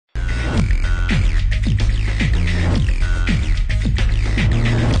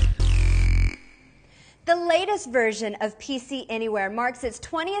latest version of pcAnywhere marks its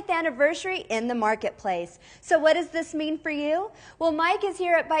 20th anniversary in the marketplace. So what does this mean for you? Well, Mike is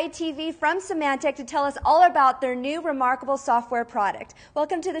here at BuyTV from Symantec to tell us all about their new remarkable software product.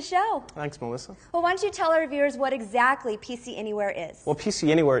 Welcome to the show. Thanks, Melissa. Well, why don't you tell our viewers what exactly pcAnywhere is? Well,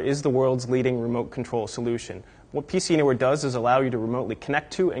 pcAnywhere is the world's leading remote control solution. What pcAnywhere does is allow you to remotely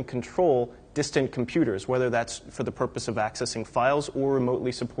connect to and control distant computers, whether that's for the purpose of accessing files or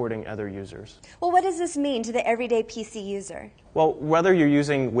remotely supporting other users. Well, what does this mean to the everyday PC user? Well, whether you're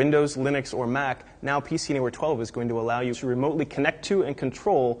using Windows, Linux, or Mac, now pcAnywhere 12 is going to allow you to remotely connect to and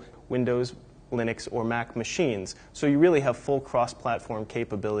control Windows, Linux, or Mac machines. So you really have full cross-platform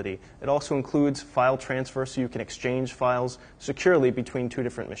capability. It also includes file transfer, so you can exchange files securely between two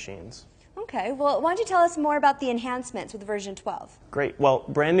different machines. Okay, well, why don't you tell us more about the enhancements with version 12? Great. Well,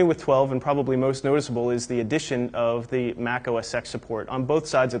 brand new with 12 and probably most noticeable is the addition of the Mac OS X support on both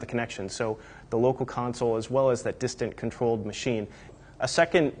sides of the connection, so the local console as well as that distant controlled machine. A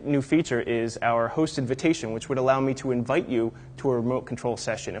second new feature is our host invitation, which would allow me to invite you to a remote control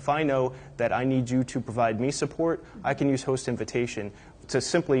session. If I know that I need you to provide me support, I can use host invitation to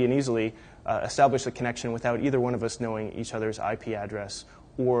simply and easily establish a connection without either one of us knowing each other's IP address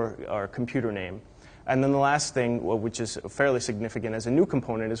or our computer name. And then the last thing, which is fairly significant as a new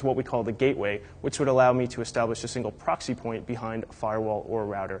component, is what we call the gateway, which would allow me to establish a single proxy point behind a firewall or a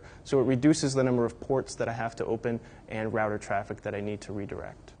router. So it reduces the number of ports that I have to open and router traffic that I need to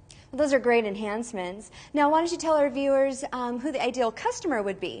redirect. Well, those are great enhancements. Now, why don't you tell our viewers who the ideal customer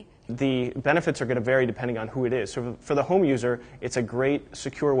would be? The benefits are going to vary depending on who it is. So for the home user, it's a great,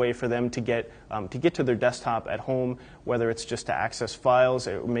 secure way for them to get to their desktop at home, whether it's just to access files,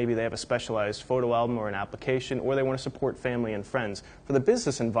 or maybe they have a specialized photo album or an application, or they want to support family and friends. For the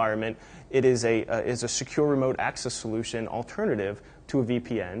business environment, it is a secure remote access solution alternative to a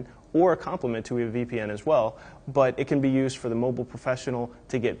VPN, or a complement to a VPN as well, but it can be used for the mobile professional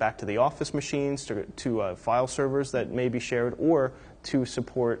to get back to the office machines, to file servers that may be shared, or to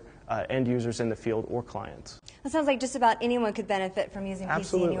support end users in the field or clients. It sounds like just about anyone could benefit from using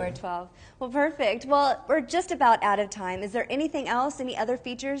Absolutely. pcAnywhere 12. Well, perfect. Well, we're just about out of time. Is there anything else, any other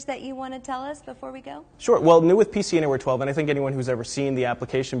features that you want to tell us before we go? Sure. Well, new with pcAnywhere 12, and I think anyone who's ever seen the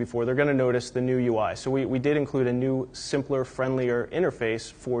application before, they're going to notice the new UI. So we did include a new, simpler, friendlier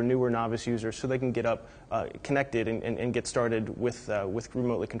interface for newer novice users so they can get up connected and get started with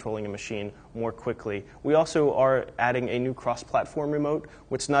remotely controlling a machine more quickly. We also are adding a new cross-platform remote,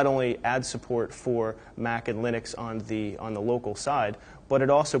 which not only adds support for Mac and Linux on the local side, but it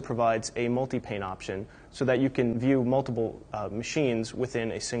also provides a multi-pane option so that you can view multiple machines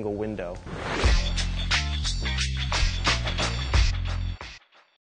within a single window.